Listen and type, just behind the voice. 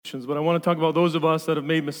solutions, but I want to talk about those of us that have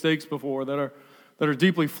made mistakes before, that are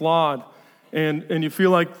deeply flawed, and you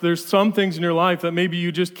feel like there's some things in your life that maybe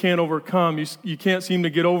you just can't overcome. You can't seem to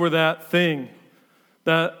get over that thing,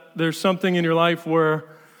 that there's something in your life where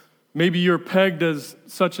maybe you're pegged as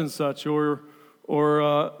such and such, or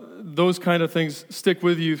those kind of things stick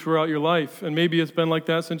with you throughout your life, and maybe it's been like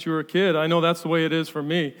that since you were a kid. I know that's the way it is for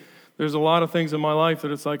me. There's a lot of things in my life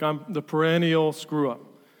that it's like I'm the perennial screw-up.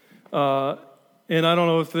 And I don't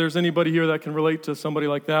know if there's anybody here that can relate to somebody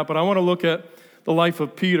like that, but I want to look at the life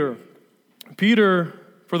of Peter. Peter,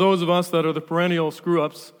 for those of us that are the perennial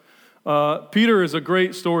screw-ups, Peter is a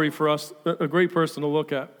great story for us, a great person to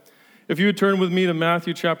look at. If you would turn with me to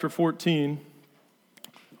Matthew chapter 14,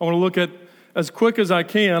 I want to look at, as quick as I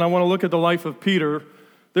can, I want to look at the life of Peter.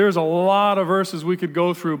 There's a lot of verses we could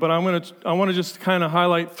go through, but I want to just kind of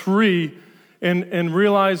highlight three and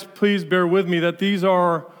realize, please bear with me, that these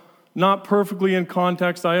are not perfectly in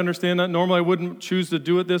context. I understand that. Normally I wouldn't choose to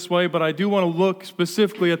do it this way, but I do want to look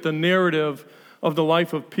specifically at the narrative of the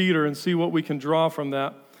life of Peter and see what we can draw from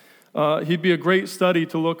that. He'd be a great study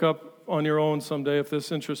to look up on your own someday if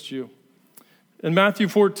this interests you. In Matthew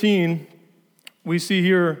 14, we see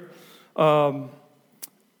here, we're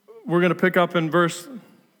going to pick up in verse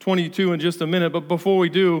 22 in just a minute, but before we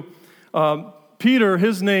do, Peter,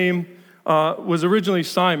 his name was originally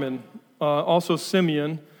Simon, also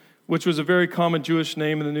Simeon, which was a very common Jewish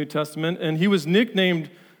name in the New Testament, and he was nicknamed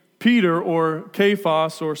Peter, or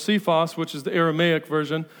Cephas, or Cephas, which is the Aramaic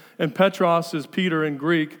version, and Petros is Peter in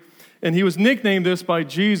Greek, and he was nicknamed this by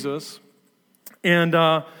Jesus, and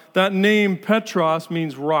that name Petros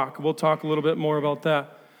means rock. We'll talk a little bit more about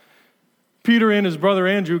that. Peter and his brother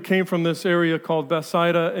Andrew came from this area called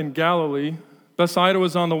Bethsaida in Galilee. Bethsaida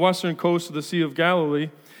was on the western coast of the Sea of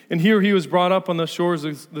Galilee, and here he was brought up on the shores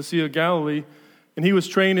of the Sea of Galilee, and he was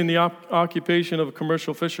trained in the occupation of a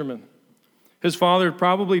commercial fisherman. His father had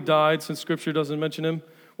probably died, since Scripture doesn't mention him,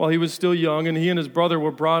 while he was still young, and he and his brother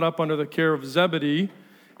were brought up under the care of Zebedee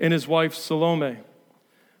and his wife Salome.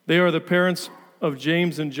 They are the parents of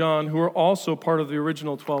James and John, who are also part of the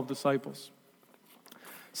original 12 disciples.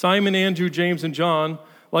 Simon, Andrew, James, and John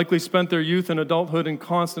likely spent their youth and adulthood in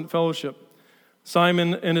constant fellowship.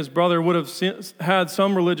 Simon and his brother would have had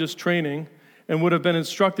some religious training and would have been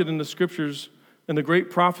instructed in the Scriptures and the great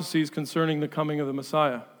prophecies concerning the coming of the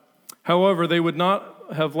Messiah. However, they would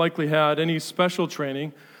not have likely had any special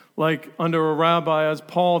training like under a rabbi as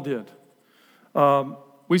Paul did.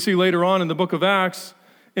 We see later on in the book of Acts,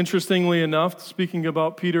 interestingly enough, speaking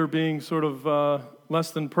about Peter being sort of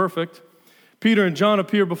less than perfect, Peter and John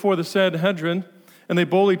appear before the Sanhedrin, and they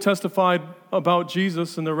boldly testified about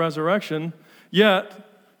Jesus and the resurrection, yet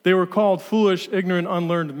they were called foolish, ignorant,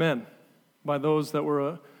 unlearned men by those that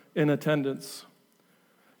were in attendance.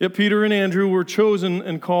 Yet Peter and Andrew were chosen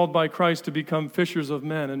and called by Christ to become fishers of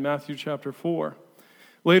men in Matthew chapter 4.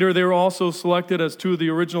 Later, they were also selected as two of the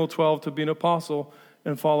original 12 to be an apostle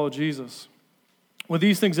and follow Jesus. With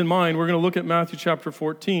these things in mind, we're going to look at Matthew chapter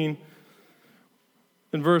 14.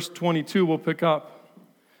 In verse 22, we'll pick up.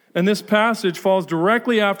 And this passage falls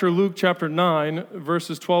directly after Luke chapter 9,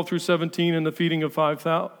 verses 12 through 17, and the feeding of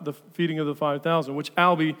the 5,000, which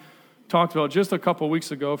Albie talked about just a couple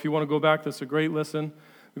weeks ago. If you want to go back, that's a great listen.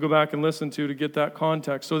 Go back and listen to get that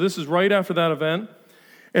context. So this is right after that event.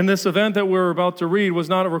 And this event that we're about to read was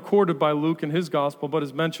not recorded by Luke in his gospel, but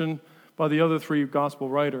is mentioned by the other three gospel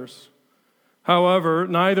writers. However,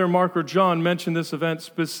 neither Mark or John mention this event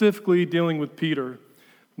specifically dealing with Peter.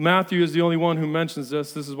 Matthew is the only one who mentions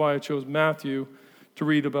this. This is why I chose Matthew to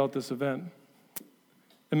read about this event.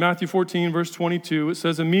 In Matthew 14, verse 22, it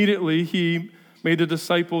says, "Immediately he made the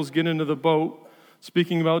disciples get into the boat,"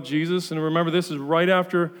 speaking about Jesus. And remember, this is right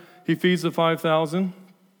after he feeds the 5,000.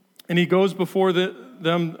 And he goes before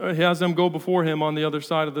them, he has them go before him on the other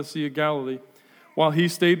side of the Sea of Galilee, while he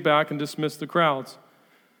stayed back and dismissed the crowds.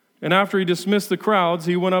 And after he dismissed the crowds,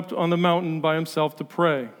 he went up on the mountain by himself to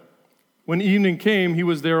pray. When evening came, he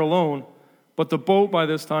was there alone, but the boat by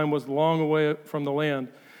this time was long away from the land.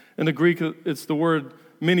 In the Greek, it's the word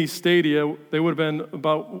mini stadia. They would have been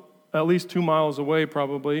about at least 2 miles away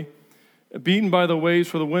probably. Beaten by the waves,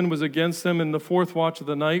 for the wind was against them. In the fourth watch of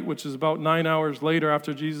the night, which is about 9 hours later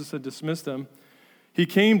after Jesus had dismissed them, he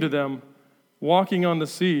came to them walking on the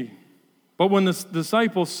sea. But when the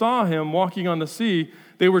disciples saw him walking on the sea,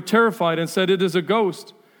 they were terrified and said, "It is a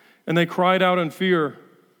ghost." And they cried out in fear.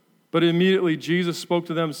 But immediately Jesus spoke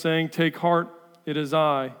to them, saying, "Take heart, it is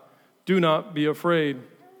I. Do not be afraid."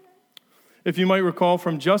 If you might recall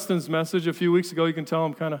from Justin's message a few weeks ago, you can tell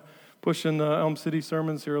I'm kind of pushing the Elm City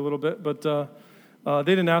sermons here a little bit, but They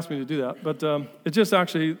didn't ask me to do that, but it just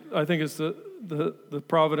actually, I think it's the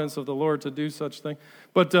providence of the Lord to do such thing.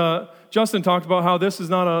 But Justin talked about how this is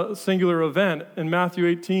not a singular event. In Matthew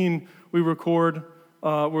 18, we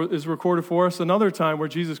is recorded for us another time where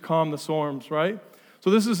Jesus calmed the storms, right? So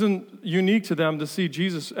this isn't unique to them to see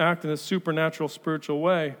Jesus act in a supernatural, spiritual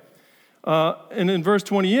way. And in verse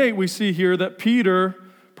 28, we see here that Peter,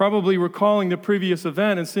 probably recalling the previous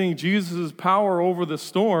event and seeing Jesus' power over the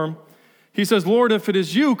storm, he says, "Lord, if it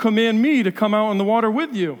is you, command me to come out on the water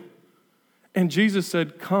with you." And Jesus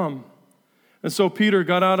said, "Come." And so Peter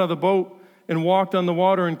got out of the boat and walked on the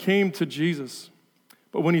water and came to Jesus.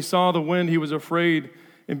 But when he saw the wind, he was afraid,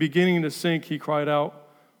 and beginning to sink, he cried out,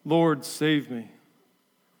 "Lord, save me."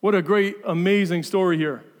 What a great, amazing story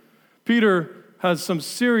here. Peter has some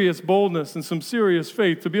serious boldness and some serious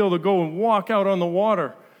faith to be able to go and walk out on the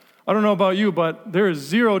water. I don't know about you, but there is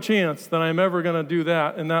zero chance that I'm ever going to do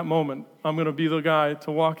that in that moment. I'm going to be the guy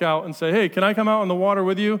to walk out and say, "Hey, can I come out on the water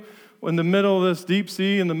with you in the middle of this deep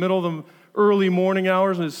sea, in the middle of the early morning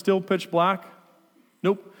hours, and it's still pitch black?"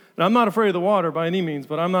 Nope. And I'm not afraid of the water by any means,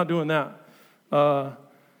 but I'm not doing that.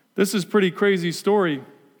 This is a pretty crazy story.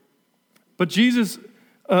 But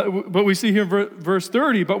but we see here in verse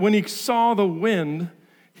 30, but when he saw the wind,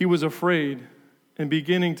 he was afraid, and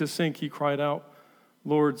beginning to sink, he cried out,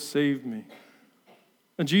 "Lord, save me."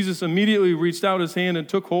 And Jesus immediately reached out his hand and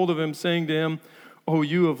took hold of him, saying to him, "Oh,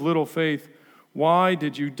 you of little faith, why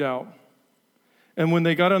did you doubt?" And when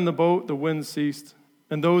they got on the boat, the wind ceased,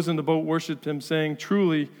 and those in the boat worshipped him, saying,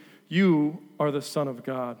 "Truly, you are the Son of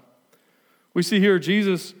God." We see here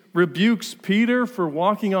Jesus rebukes Peter for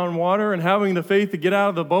walking on water and having the faith to get out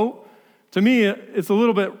of the boat. To me, it's a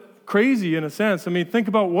little bit crazy in a sense. I mean, think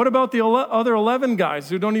about, what about the other 11 guys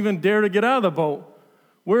who don't even dare to get out of the boat?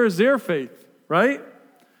 Where is their faith, right?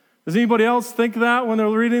 Does anybody else think that when they're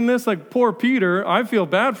reading this? Like, poor Peter, I feel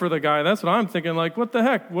bad for the guy. That's what I'm thinking. Like, what the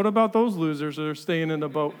heck? What about those losers that are staying in the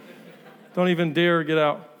boat? Don't even dare get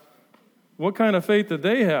out. What kind of faith did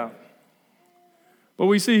they have? But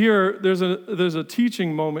we see here, there's a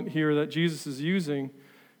teaching moment here that Jesus is using.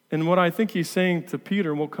 And what I think he's saying to Peter,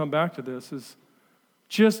 and we'll come back to this, is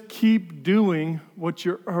just keep doing what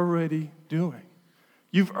you're already doing.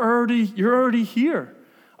 You're already here.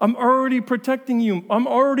 I'm already protecting you. I'm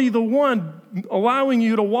already the one allowing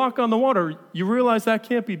you to walk on the water. You realize that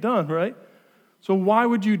can't be done, right? So why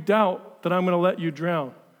would you doubt that I'm going to let you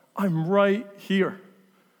drown? I'm right here.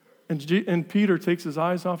 And Peter takes his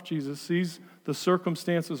eyes off Jesus, sees the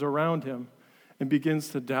circumstances around him, and begins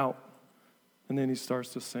to doubt. And then he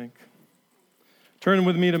starts to sink. Turn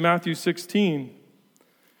with me to Matthew 16,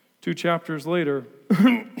 2 chapters later.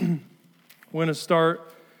 We're going to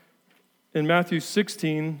start in Matthew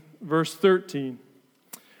 16, verse 13.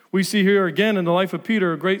 We see here again in the life of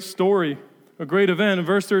Peter a great story, a great event. In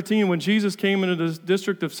verse 13, when Jesus came into the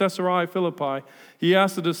district of Caesarea Philippi, he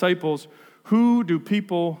asked the disciples, "Who do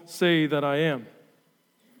people say that I am?"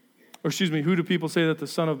 Who do people say that the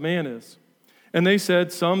Son of Man is? And they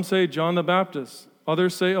said, "Some say John the Baptist,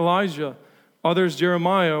 others say Elijah, others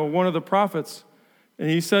Jeremiah, or one of the prophets." And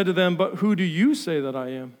he said to them, "But who do you say that I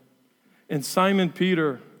am?" And Simon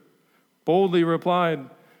Peter boldly replied,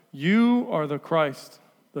 "You are the Christ,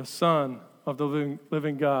 the Son of the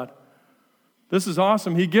living God." This is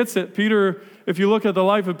awesome. He gets it. Peter, if you look at the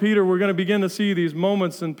life of Peter, we're going to begin to see these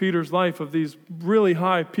moments in Peter's life of these really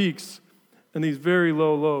high peaks and these very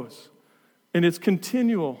low lows. And it's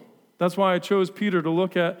continual. That's why I chose Peter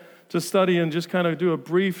to study and just kind of do a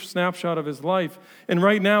brief snapshot of his life. And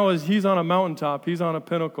right now, as he's on a mountaintop, he's on a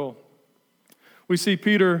pinnacle. We see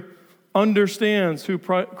Peter understands who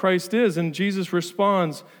Christ is, and Jesus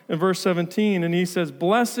responds in verse 17, and he says,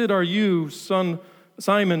 "Blessed are you,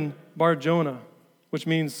 Simon Bar-Jonah," which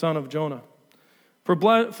means son of Jonah. "For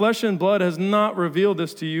flesh and blood has not revealed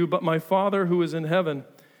this to you, but my Father who is in heaven.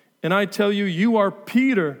 And I tell you, you are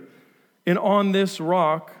Peter, and on this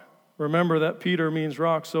rock," remember that Peter means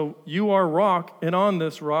rock, so you are rock, and on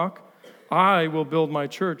this rock I will build my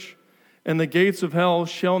church, and the gates of hell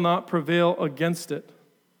shall not prevail against it.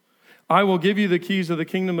 I will give you the keys of the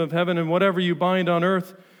kingdom of heaven, and whatever you bind on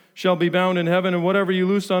earth shall be bound in heaven, and whatever you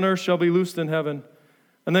loose on earth shall be loosed in heaven.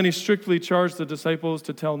 And then he strictly charged the disciples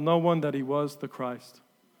to tell no one that he was the Christ.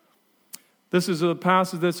 This is a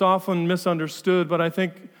passage that's often misunderstood, but I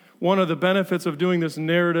think one of the benefits of doing this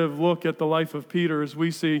narrative look at the life of Peter is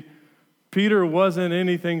we see Peter wasn't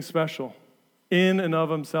anything special. In and of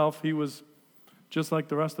himself, he was just like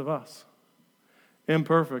the rest of us,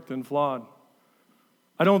 imperfect and flawed.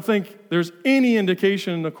 I don't think there's any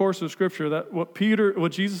indication in the course of Scripture that what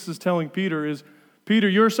Jesus is telling Peter is, Peter,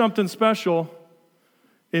 you're something special,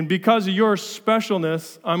 And because of your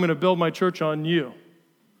specialness, I'm going to build my church on you.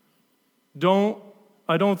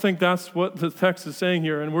 I don't think that's what the text is saying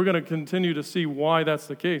here, and we're going to continue to see why that's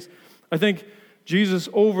the case. I think Jesus,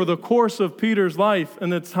 over the course of Peter's life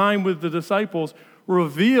and the time with the disciples,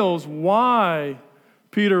 reveals why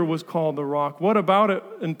Peter was called the rock. What about it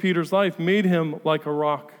in Peter's life made him like a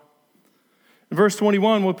rock? In verse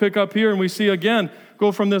 21, we'll pick up here and we see again,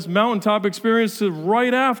 go from this mountaintop experience to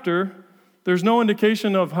right after. There's no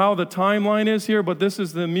indication of how the timeline is here, but this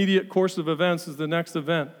is the immediate course of events, is the next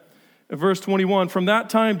event. In verse 21, from that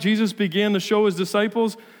time, Jesus began to show his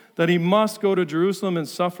disciples that he must go to Jerusalem and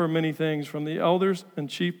suffer many things from the elders and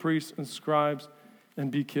chief priests and scribes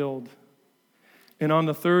and be killed, and on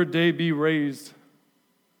the third day be raised.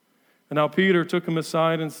 And now Peter took him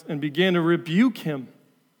aside and began to rebuke him.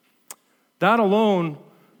 That alone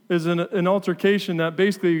is an altercation that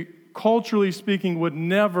basically, culturally speaking, would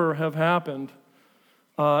never have happened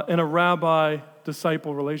in a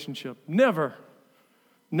rabbi-disciple relationship. Never.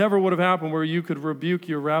 Never would have happened where you could rebuke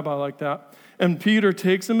your rabbi like that. And Peter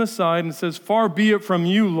takes him aside and says, "Far be it from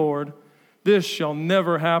you, Lord. This shall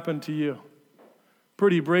never happen to you."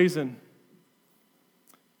 Pretty brazen.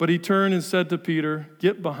 But he turned and said to Peter,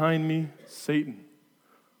 "Get behind me, Satan."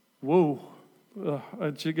 Whoa.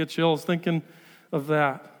 I get chills thinking of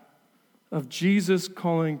that. Of Jesus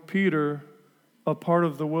calling Peter a part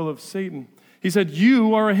of the will of Satan. He said,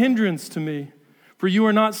 "You are a hindrance to me, for you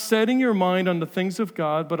are not setting your mind on the things of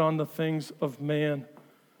God, but on the things of man."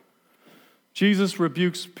 Jesus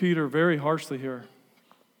rebukes Peter very harshly here.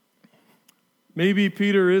 Maybe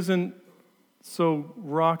Peter isn't so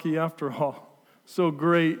rocky after all, so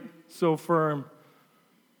great, so firm.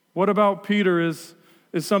 What about Peter is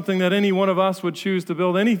something that any one of us would choose to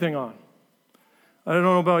build anything on. I don't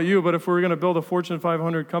know about you, but if we were going to build a Fortune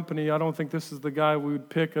 500 company, I don't think this is the guy we would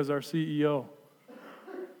pick as our CEO.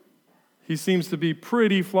 He seems to be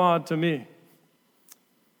pretty flawed to me.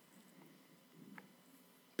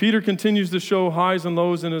 Peter continues to show highs and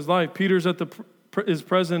lows in his life. Peter's is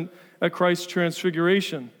present at Christ's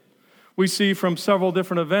transfiguration. We see from several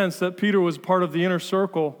different events that Peter was part of the inner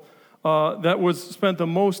circle that was spent the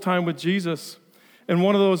most time with Jesus. And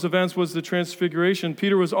one of those events was the transfiguration.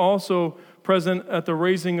 Peter was also present at the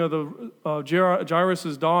raising of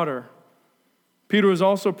Jairus' daughter. Peter was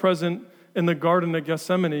also present in the Garden of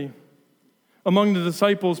Gethsemane. Among the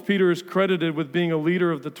disciples, Peter is credited with being a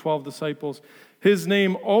leader of the 12 disciples. His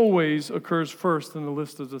name always occurs first in the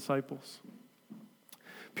list of disciples.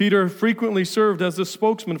 Peter frequently served as the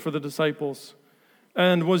spokesman for the disciples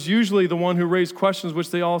and was usually the one who raised questions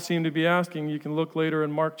which they all seem to be asking. You can look later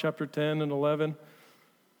in Mark chapter 10 and 11.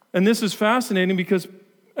 And this is fascinating because,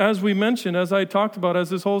 as we mentioned, as I talked about, as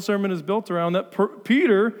this whole sermon is built around, that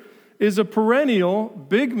Peter is a perennial,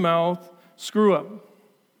 big-mouth screw-up.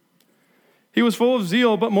 He was full of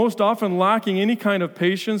zeal, but most often lacking any kind of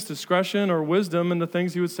patience, discretion, or wisdom in the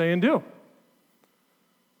things he would say and do.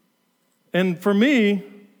 And for me,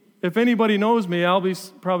 if anybody knows me, I'll be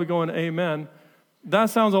probably going, amen. That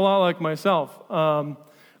sounds a lot like myself.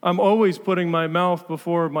 I'm always putting my mouth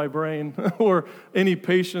before my brain or any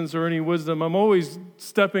patience or any wisdom. I'm always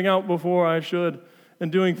stepping out before I should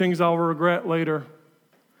and doing things I'll regret later.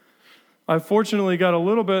 I fortunately got a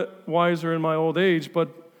little bit wiser in my old age, but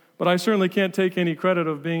I certainly can't take any credit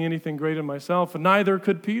of being anything great in myself, and neither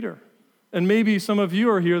could Peter. And maybe some of you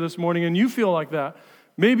are here this morning and you feel like that.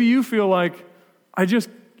 Maybe you feel like, I just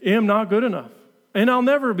am not good enough, and I'll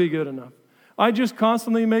never be good enough. I just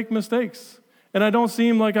constantly make mistakes, and I don't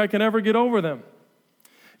seem like I can ever get over them.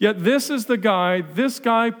 Yet this guy,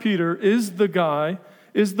 Peter, is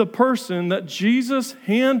the person that Jesus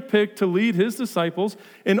handpicked to lead his disciples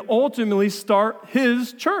and ultimately start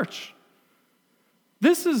his church.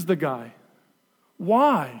 This is the guy.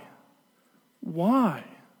 Why?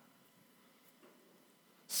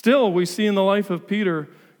 Still, we see in the life of Peter,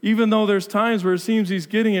 even though there's times where it seems he's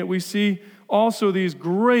getting it, we see also these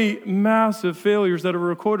great, massive failures that are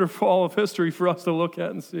recorded for all of history for us to look at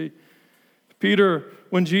and see. Peter,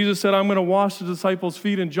 when Jesus said, "I'm going to wash the disciples'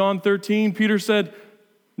 feet," in John 13, Peter said,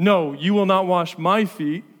 "No, you will not wash my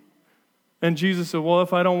feet." And Jesus said, "Well,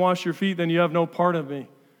 if I don't wash your feet, then you have no part of me."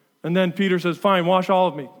 And then Peter says, "Fine, wash all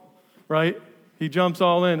of me," right? He jumps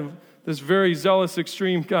all in, this very zealous,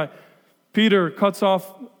 extreme guy. Peter cuts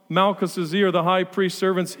off Malchus's ear, the high priest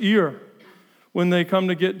servant's ear, when they come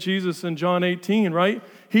to get Jesus in John 18, right?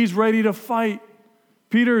 He's ready to fight.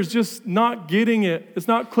 Peter is just not getting it. It's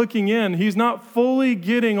not clicking in. He's not fully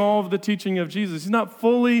getting all of the teaching of Jesus. He's not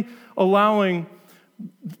fully allowing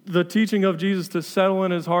the teaching of Jesus to settle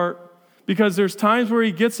in his heart. Because there's times where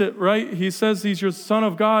he gets it, right? He says he's your Son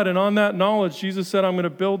of God, and on that knowledge, Jesus said, I'm going to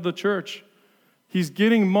build the church. He's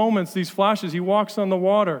getting moments, these flashes. He walks on the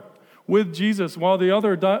water with Jesus while the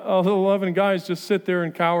other 11 guys just sit there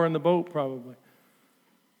and cower in the boat, probably,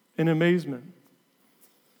 in amazement.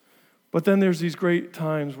 But then there's these great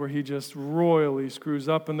times where he just royally screws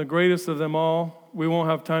up. And the greatest of them all, we won't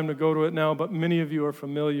have time to go to it now, but many of you are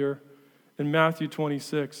familiar. In Matthew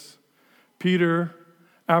 26, Peter,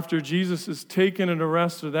 after Jesus is taken and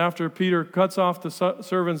arrested, after Peter cuts off the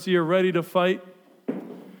servant's ear, ready to fight,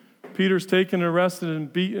 Peter's taken and arrested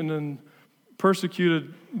and beaten and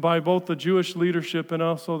persecuted by both the Jewish leadership and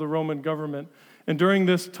also the Roman government. And during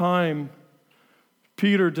this time,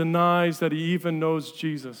 Peter denies that he even knows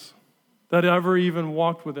Jesus, that ever even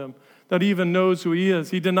walked with him, that he even knows who he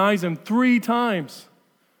is. He denies him 3 times.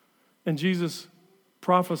 And Jesus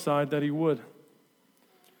prophesied that he would.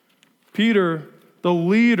 Peter, the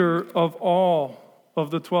leader of all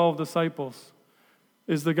of the 12 disciples,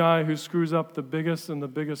 is the guy who screws up the biggest,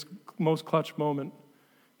 most clutch moment.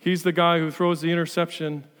 He's the guy who throws the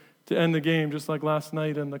interception to end the game, just like last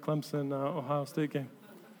night in the Clemson Ohio State game.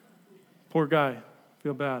 Poor guy.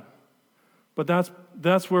 Feel bad. But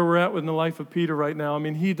that's where we're at in the life of Peter right now. I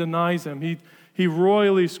mean, he denies him. He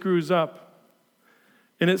royally screws up.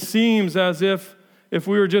 And it seems as if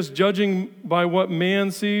we were just judging by what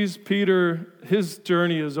man sees, Peter, his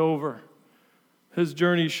journey is over. His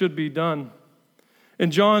journey should be done. In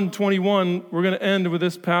John 21, we're going to end with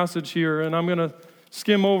this passage here, and I'm going to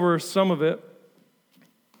skim over some of it,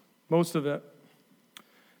 most of it.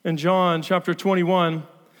 In John chapter 21,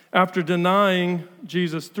 after denying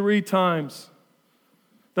Jesus 3 times,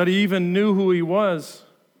 that he even knew who he was,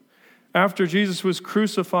 after Jesus was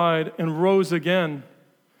crucified and rose again,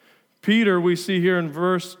 Peter, we see here in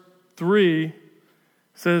verse 3,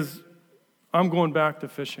 says, I'm going back to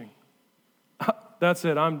fishing. That's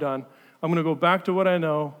it, I'm done. I'm going to go back to what I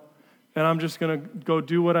know, and I'm just going to go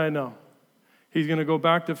do what I know. He's going to go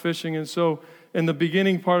back to fishing. And so in the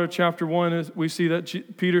beginning part of chapter 1, we see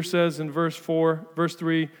that Peter says in verse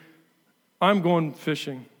 3, I'm going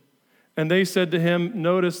fishing. And they said to him,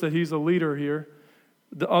 notice that he's a leader here.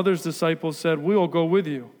 The other disciples said, we will go with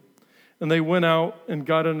you. And they went out and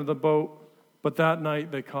got into the boat, but that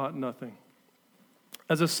night they caught nothing.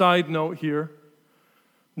 As a side note here,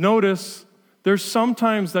 notice there's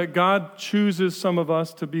sometimes that God chooses some of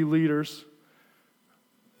us to be leaders,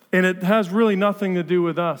 and it has really nothing to do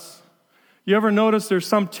with us. You ever notice there's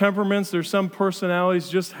some temperaments, there's some personalities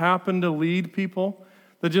just happen to lead people,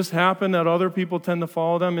 that just happen that other people tend to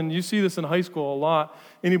follow them? And you see this in high school a lot.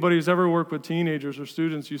 Anybody who's ever worked with teenagers or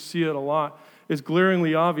students, you see it a lot. It's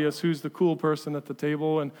glaringly obvious who's the cool person at the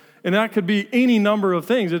table. And that could be any number of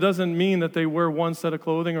things. It doesn't mean that they wear one set of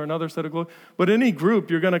clothing or another set of clothing. But any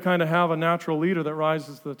group, you're going to kind of have a natural leader that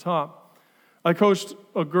rises to the top. I coached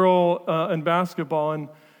a girl in basketball, and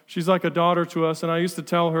she's like a daughter to us. And I used to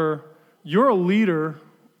tell her, you're a leader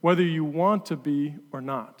whether you want to be or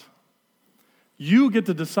not. You get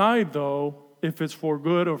to decide, though, if it's for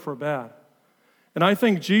good or for bad. And I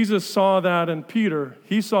think Jesus saw that in Peter.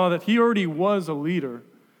 He saw that he already was a leader.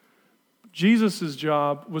 Jesus'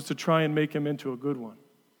 job was to try and make him into a good one.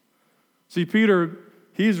 See, Peter,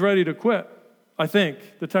 he's ready to quit, I think.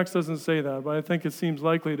 The text doesn't say that, but I think it seems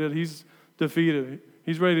likely that he's defeated.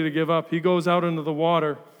 He's ready to give up. He goes out into the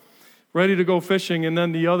water, ready to go fishing, and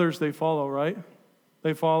then the others, they follow, right?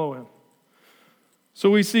 They follow him. So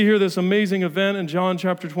we see here this amazing event in John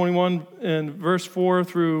chapter 21 and verse 4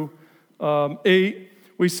 through 8.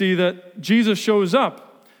 We see that Jesus shows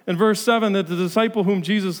up. In verse 7, that the disciple whom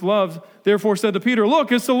Jesus loved therefore said to Peter, look,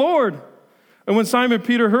 it's the Lord. And when Simon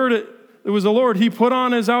Peter heard it was the Lord, he put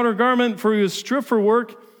on his outer garment, for he was stripped for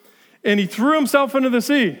work, and he threw himself into the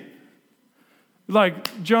sea.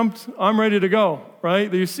 Like, jumped, I'm ready to go,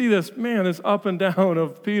 right? You see this up and down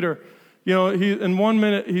of Peter. You know, in 1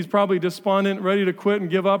 minute, he's probably despondent, ready to quit and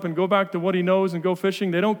give up and go back to what he knows and go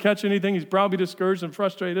fishing. They don't catch anything. He's probably discouraged and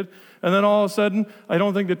frustrated. And then all of a sudden, I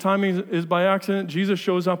don't think the timing is by accident. Jesus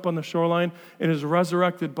shows up on the shoreline in his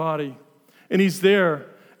resurrected body. And he's there.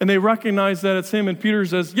 And they recognize that it's him. And Peter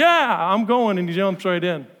says, yeah, I'm going. And he jumps right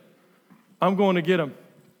in. I'm going to get him.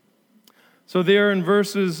 So there in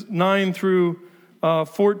verses 9 through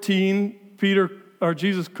 14,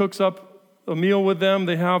 Jesus cooks up a meal with them.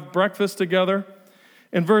 They have breakfast together.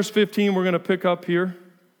 In verse 15, we're going to pick up here.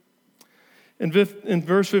 In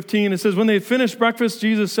verse 15, it says, when they had finished breakfast,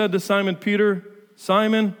 Jesus said to Simon Peter,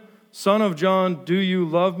 Simon, son of John, do you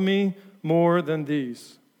love me more than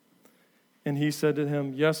these? And he said to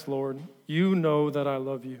him, yes, Lord, you know that I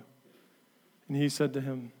love you. And he said to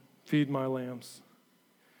him, feed my lambs.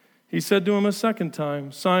 He said to him a second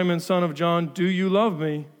time, Simon, son of John, do you love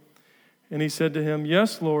me? And he said to him,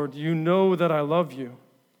 Yes, Lord, you know that I love you.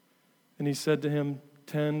 And he said to him,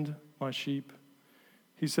 Tend my sheep.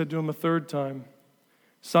 He said to him a third time,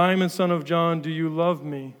 Simon, son of John, do you love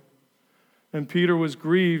me? And Peter was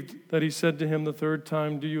grieved that he said to him the third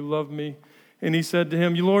time, Do you love me? And he said to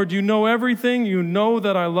him, Lord, you know everything. You know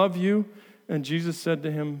that I love you. And Jesus said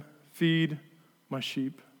to him, Feed my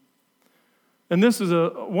sheep. And this is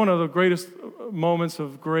one of the greatest moments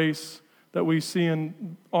of grace that we see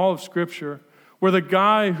in all of Scripture, where the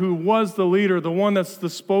guy who was the leader, the one that's the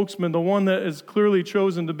spokesman, the one that is clearly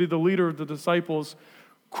chosen to be the leader of the disciples,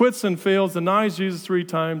 quits and fails, denies Jesus 3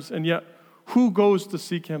 times, and yet who goes to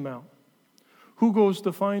seek him out? Who goes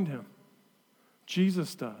to find him?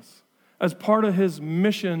 Jesus does. As part of his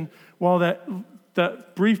mission, while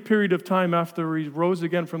that brief period of time after he rose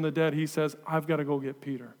again from the dead, he says, I've got to go get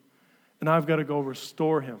Peter, and I've got to go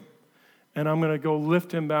restore him, and I'm going to go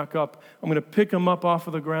lift him back up. I'm going to pick him up off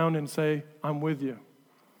of the ground and say, I'm with you.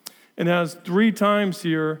 And as 3 times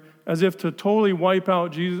here, as if to totally wipe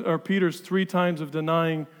out Jesus or Peter's 3 times of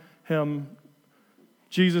denying him,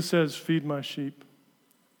 Jesus says, Feed my sheep.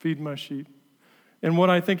 Feed my sheep. And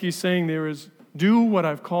what I think he's saying there is, do what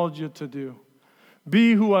I've called you to do.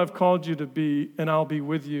 Be who I've called you to be, and I'll be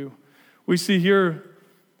with you. We see here,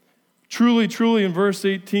 truly, truly, in verse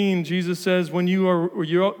 18, Jesus says, when you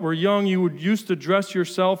were young, you used to dress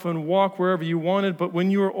yourself and walk wherever you wanted, but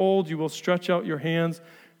when you are old, you will stretch out your hands,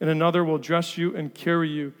 and another will dress you and carry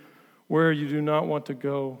you where you do not want to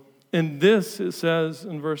go. And this, it says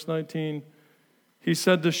in verse 19, he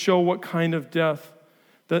said to show what kind of death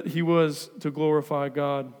that he was to glorify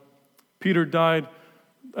God. Peter died,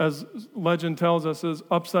 as legend tells us, as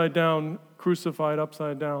upside down, crucified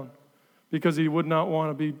upside down, because he would not want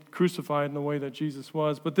to be crucified in the way that Jesus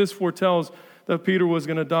was. But this foretells that Peter was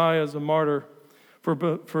going to die as a martyr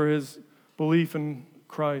for his belief in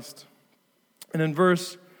Christ. And in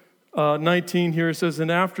verse 19 here it says,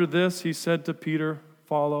 And after this he said to Peter,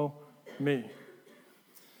 Follow me.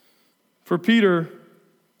 For Peter,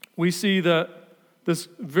 we see that this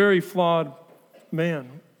very flawed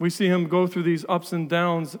man, we see him go through these ups and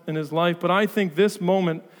downs in his life, but I think this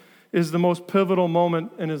moment is the most pivotal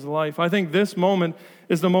moment in his life. I think this moment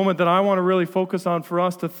is the moment that I want to really focus on for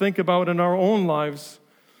us to think about in our own lives.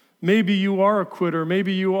 Maybe you are a quitter.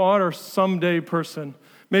 Maybe you are a someday person.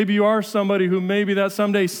 Maybe you are somebody who maybe that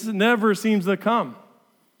someday never seems to come.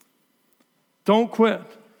 Don't quit.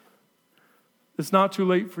 It's not too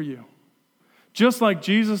late for you. Just like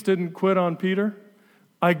Jesus didn't quit on Peter,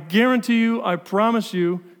 I guarantee you, I promise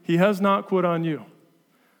you, he has not quit on you.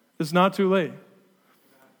 It's not too late.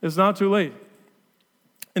 It's not too late.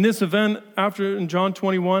 In this event, in John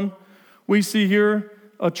 21, we see here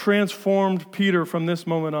a transformed Peter from this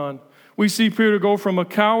moment on. We see Peter go from a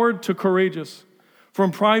coward to courageous,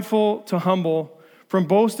 from prideful to humble, from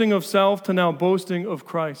boasting of self to now boasting of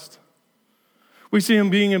Christ. We see him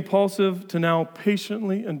being impulsive to now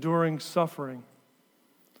patiently enduring suffering.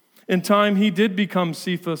 In time, he did become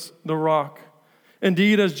Cephas the rock.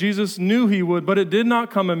 Indeed, as Jesus knew he would, but it did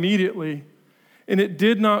not come immediately, and it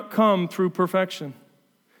did not come through perfection.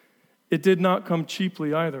 It did not come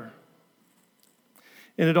cheaply either.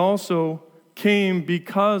 And it also came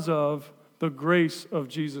because of the grace of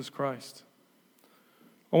Jesus Christ.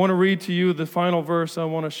 I want to read to you the final verse I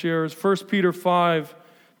want to share is 1 Peter 5.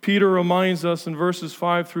 Peter reminds us in verses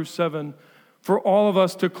 5 through 7, for all of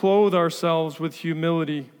us to clothe ourselves with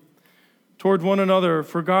humility toward one another,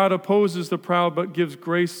 for God opposes the proud but gives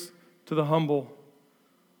grace to the humble.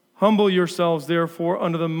 Humble yourselves, therefore,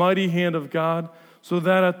 under the mighty hand of God, so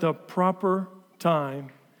that at the proper time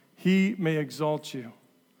he may exalt you,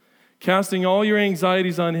 casting all your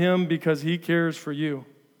anxieties on him because he cares for you.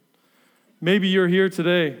 Maybe you're here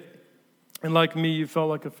today, and like me, you felt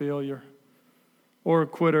like a failure or a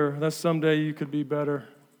quitter, that someday you could be better.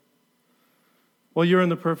 Well, you're in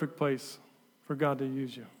the perfect place for God to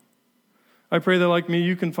use you. I pray that, like me,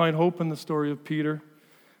 you can find hope in the story of Peter,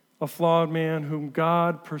 a flawed man whom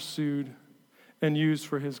God pursued and used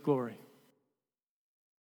for his glory.